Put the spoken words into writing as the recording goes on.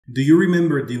Do you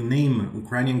remember the unnamed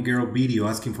Ukrainian girl video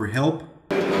asking for help?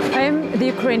 I am the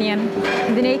Ukrainian,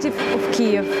 the native of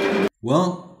Kiev.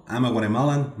 Well, I'm a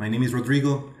Guatemalan, my name is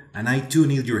Rodrigo, and I too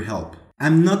need your help.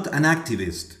 I'm not an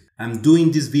activist. I'm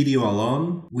doing this video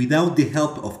alone, without the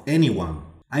help of anyone.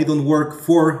 I don't work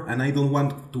for, and I don't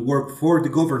want to work for the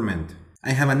government.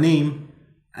 I have a name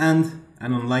and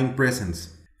an online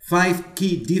presence. 5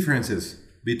 key differences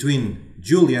between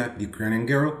Yulia, the Ukrainian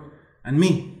girl, and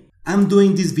me. I'm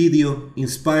doing this video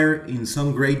inspired in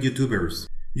some great YouTubers.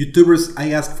 YouTubers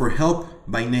I ask for help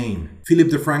by name. Philip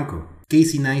DeFranco,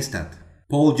 Casey Neistat,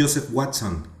 Paul Joseph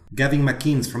Watson, Gavin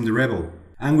McKeans from The Rebel,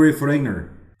 Angry Foreigner,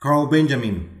 Carl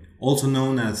Benjamin, also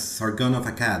known as Sargon of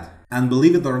Akkad, and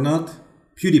believe it or not,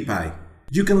 PewDiePie.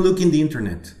 You can look in the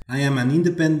internet. I am an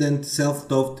independent,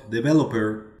 self-taught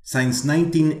developer since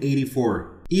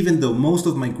 1984. Even though most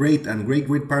of my great and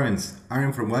great-great-parents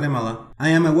aren't from Guatemala, I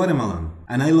am a Guatemalan,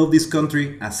 and I love this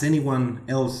country as anyone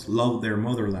else loved their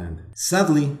motherland.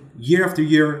 Sadly, year after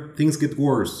year, things get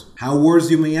worse. How worse,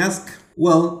 you may ask?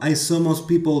 Well, I saw most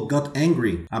people got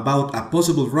angry about a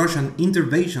possible Russian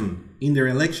intervention in their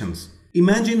elections.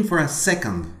 Imagine for a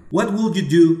second, what would you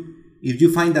do if you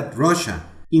find that Russia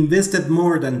invested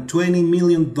more than $20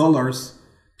 million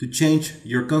to change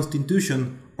your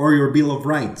constitution or your Bill of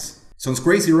Rights? Sounds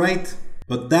crazy, right?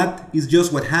 But that is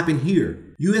just what happened here.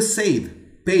 USAID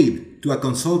paid to a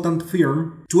consultant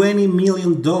firm $20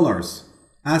 million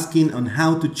asking on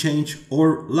how to change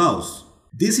our laws.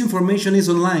 This information is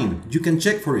online, you can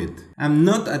check for it. I'm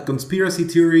not a conspiracy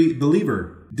theory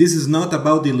believer. This is not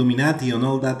about the Illuminati and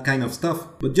all that kind of stuff.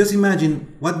 But just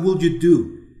imagine, what would you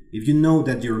do if you know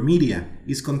that your media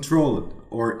is controlled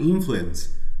or influenced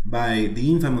by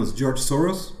the infamous George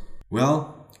Soros?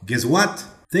 Well, guess what?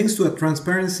 Thanks to a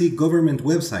transparency government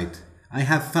website, I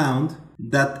have found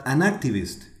that an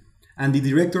activist and the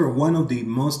director of one of the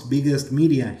most biggest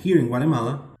media here in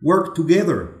Guatemala work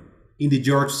together in the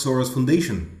George Soros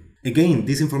Foundation. Again,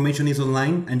 this information is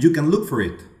online and you can look for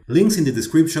it. Links in the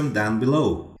description down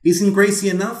below. Isn't crazy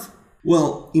enough?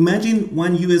 Well, imagine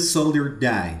one US soldier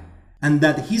die and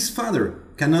that his father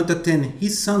cannot attend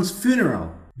his son's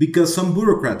funeral because some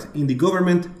bureaucrat in the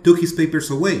government took his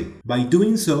papers away. By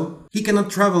doing so, he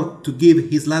cannot travel to give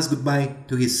his last goodbye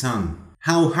to his son.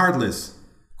 How heartless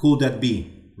could that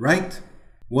be, right?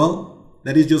 Well,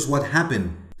 that is just what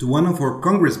happened to one of our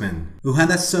congressmen who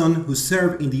had a son who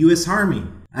served in the US Army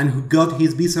and who got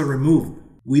his visa removed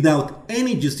without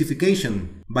any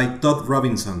justification by Todd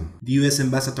Robinson, the US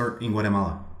Ambassador in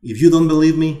Guatemala. If you don't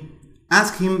believe me,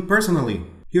 ask him personally.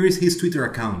 Here is his Twitter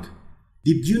account.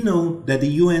 Did you know that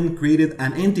the UN created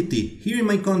an entity here in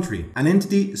my country? An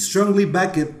entity strongly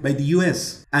backed by the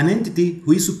US. An entity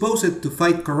who is supposed to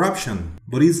fight corruption,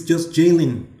 but is just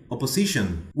jailing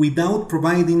opposition without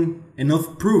providing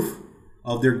enough proof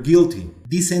of their guilty.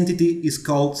 This entity is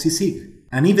called SOMOSgt.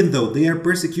 And even though they are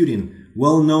persecuting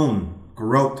well-known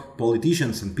corrupt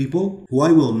politicians and people who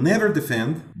I will never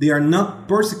defend, they are not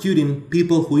persecuting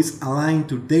people who is aligned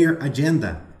to their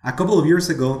agenda. A couple of years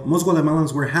ago, most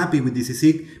Guatemalans were happy with the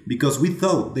SOMOSgt because we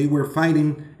thought they were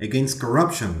fighting against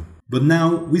corruption. But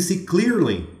now we see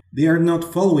clearly they are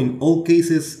not following all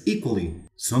cases equally.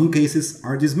 Some cases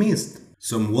are dismissed.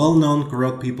 Some well-known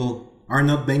corrupt people are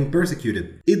not being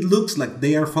persecuted. It looks like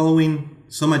they are following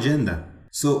some agenda.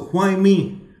 So why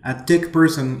me, a tech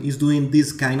person, is doing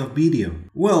this kind of video?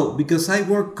 Well, because I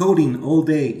work coding all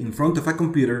day in front of a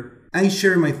computer, I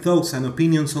share my thoughts and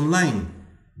opinions online.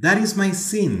 That is my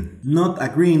sin, not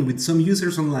agreeing with some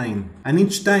users online. And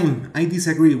each time I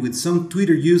disagree with some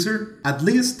Twitter user, at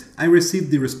least I received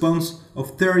the response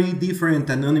of 30 different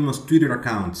anonymous Twitter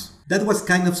accounts. That was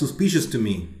kind of suspicious to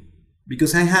me,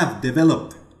 because I have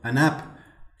developed an app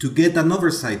to get an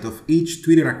oversight of each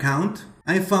Twitter account.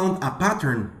 I found a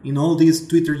pattern in all these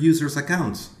Twitter users'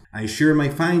 accounts. I share my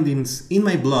findings in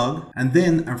my blog, and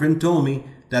then a friend told me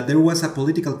that there was a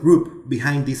political group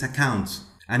behind these accounts.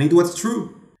 And it was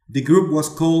true. The group was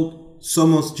called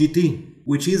SOMOSgt,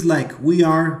 which is like "we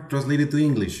are" translated to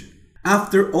English.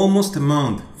 After almost a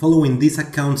month following these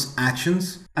accounts'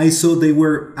 actions, I saw they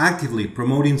were actively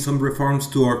promoting some reforms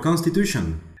to our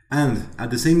constitution, and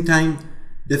at the same time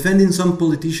defending some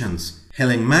politicians.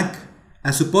 Helen Mack,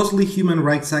 a supposedly human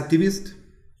rights activist,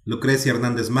 Lucrecia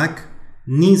Hernandez Mack,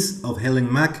 niece of Helen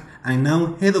Mack and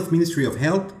now head of Ministry of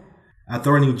Health,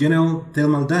 Attorney General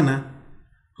Thelma Aldana,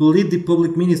 who lead the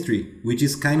public ministry, which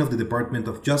is kind of the Department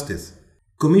of Justice,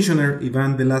 Commissioner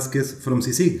Ivan Velázquez from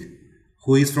SOMOSgt,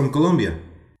 who is from Colombia,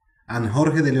 and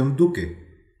Jorge de León Duque,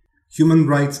 Human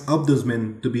Rights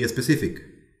Ombudsman to be specific.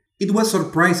 It was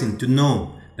surprising to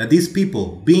know that these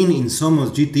people, being in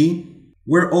SOMOSgt,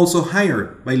 were also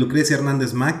hired by Lucrecia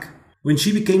Hernandez Mack when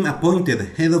she became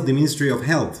appointed head of the Ministry of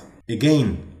Health.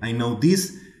 Again, I know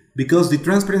this because the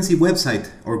transparency website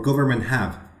our government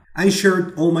have. I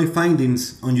shared all my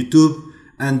findings on YouTube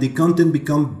and the content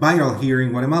became viral here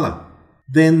in Guatemala.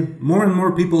 Then more and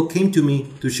more people came to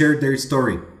me to share their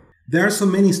story. There are so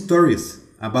many stories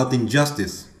about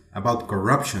injustice, about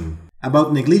corruption,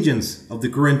 about negligence of the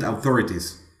current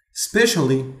authorities,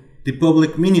 especially the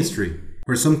public ministry,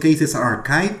 where some cases are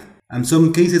archived and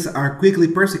some cases are quickly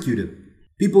persecuted.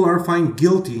 People are found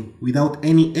guilty without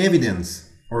any evidence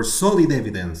or solid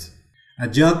evidence. A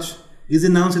judge is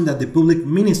announcing that the public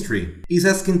ministry is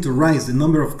asking to raise the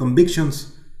number of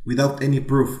convictions without any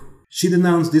proof. She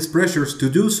denounced these pressures to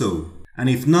do so, and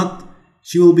if not,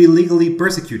 she will be legally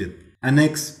persecuted. An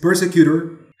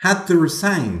ex-persecutor had to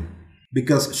resign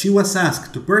because she was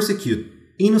asked to persecute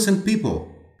innocent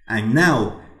people, and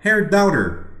now her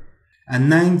daughter, a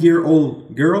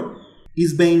 9-year-old girl,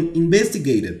 is being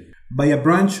investigated by a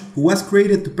branch who was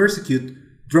created to persecute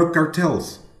drug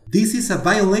cartels. This is a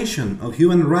violation of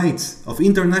human rights, of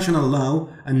international law,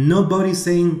 and nobody is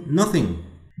saying nothing.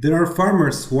 There are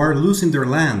farmers who are losing their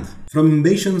land from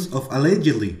invasions of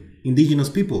allegedly indigenous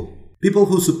people. People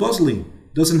who supposedly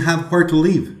doesn't have where to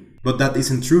live, but that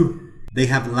isn't true. They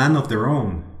have land of their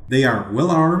own. They are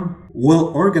well armed, well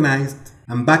organized,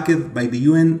 and backed by the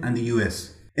UN and the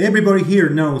US. Everybody here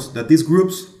knows that these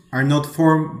groups are not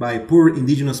formed by poor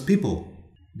indigenous people.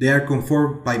 They are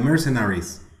conformed by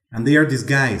mercenaries, and they are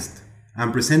disguised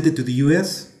and presented to the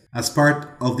US as part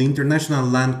of the International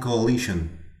Land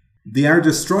Coalition. They are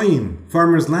destroying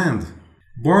farmers' land,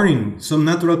 burning some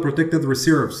natural protected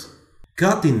reserves,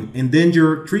 cutting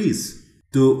endangered trees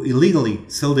to illegally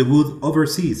sell the wood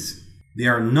overseas. They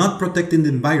are not protecting the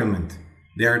environment,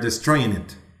 they are destroying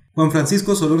it. Juan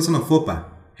Francisco Solórzano Fopa,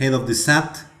 head of the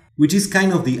SAT, which is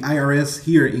kind of the IRS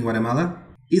here in Guatemala,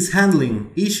 is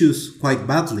handling issues quite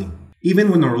badly.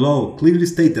 Even when our law clearly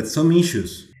states that some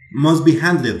issues must be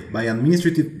handled by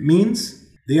administrative means,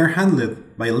 they are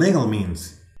handled by legal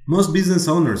means. Most business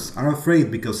owners are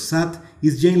afraid because SAT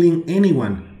is jailing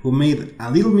anyone who made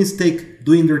a little mistake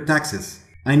doing their taxes.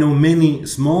 I know many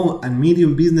small and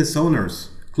medium business owners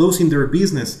closing their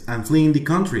business and fleeing the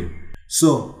country.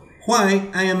 So, why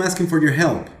I am asking for your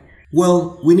help?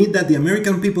 Well, we need that the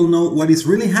American people know what is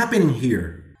really happening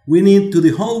here. We need to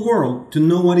the whole world to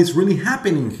know what is really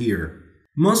happening here.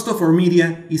 Most of our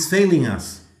media is failing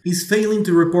us, is failing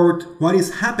to report what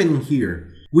is happening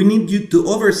here. We need you to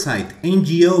oversight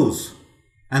NGOs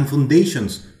and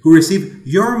foundations who receive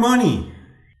your money,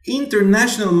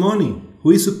 international money,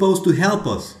 who is supposed to help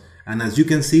us, and as you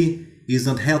can see, is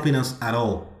not helping us at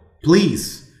all.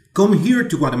 Please, come here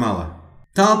to Guatemala.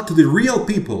 Talk to the real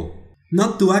people,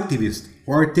 not to activists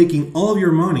who are taking all of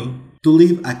your money to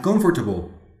live a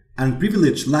comfortable and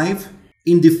privileged life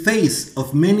in the face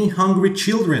of many hungry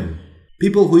children.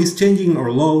 People who is changing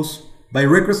our laws by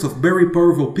request of very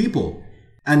powerful people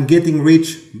and getting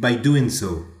rich by doing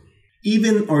so.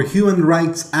 Even our human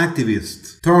rights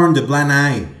activists turned a blind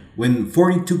eye when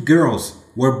 42 girls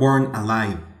were born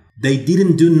alive. They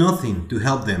didn't do nothing to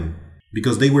help them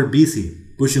because they were busy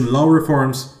pushing law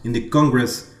reforms in the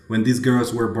Congress when these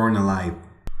girls were born alive.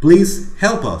 Please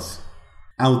help us.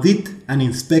 Audit and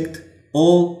inspect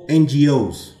all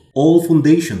NGOs, all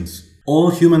foundations, all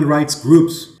human rights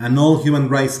groups, and all human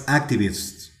rights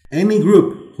activists. Any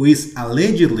group who is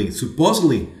allegedly,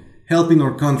 supposedly helping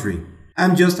our country.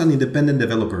 I'm just an independent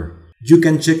developer. You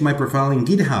can check my profile in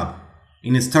GitHub,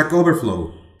 in Stack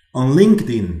Overflow, on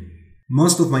LinkedIn.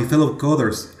 Most of my fellow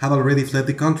coders have already fled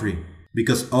the country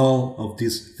because all of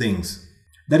these things.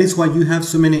 That is why you have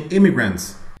so many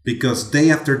immigrants, because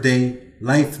day after day,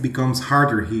 life becomes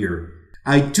harder here.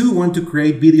 I too want to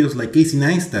create videos like Casey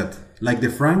Neistat, like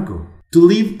DeFranco, to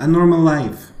live a normal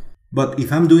life. But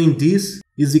if I'm doing this,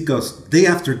 it's because day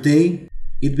after day,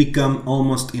 it becomes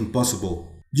almost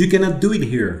impossible. You cannot do it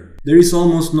here. There is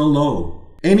almost no law.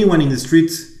 Anyone in the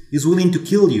streets is willing to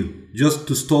kill you just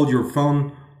to steal your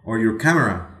phone or your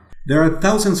camera. There are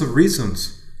thousands of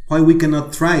reasons why we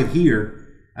cannot thrive here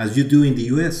as you do in the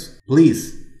US.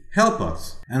 Please, help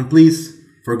us. And please,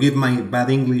 forgive my bad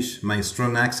English, my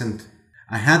strong accent.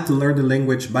 I had to learn the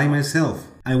language by myself.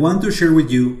 I want to share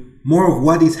with you more of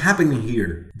what is happening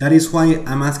here. That is why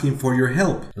I'm asking for your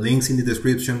help. Links in the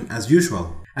description as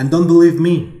usual. And don't believe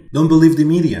me. Don't believe the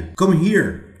media. Come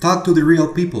here. Talk to the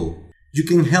real people. You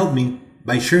can help me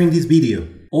by sharing this video.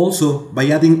 Also, by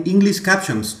adding English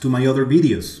captions to my other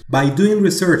videos. By doing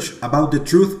research about the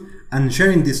truth and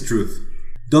sharing this truth.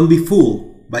 Don't be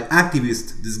fooled by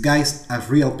activists disguised as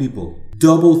real people.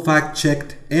 Double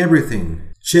fact-checked everything.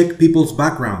 Check people's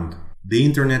background. The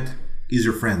internet is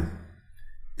your friend.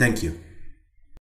 Thank you.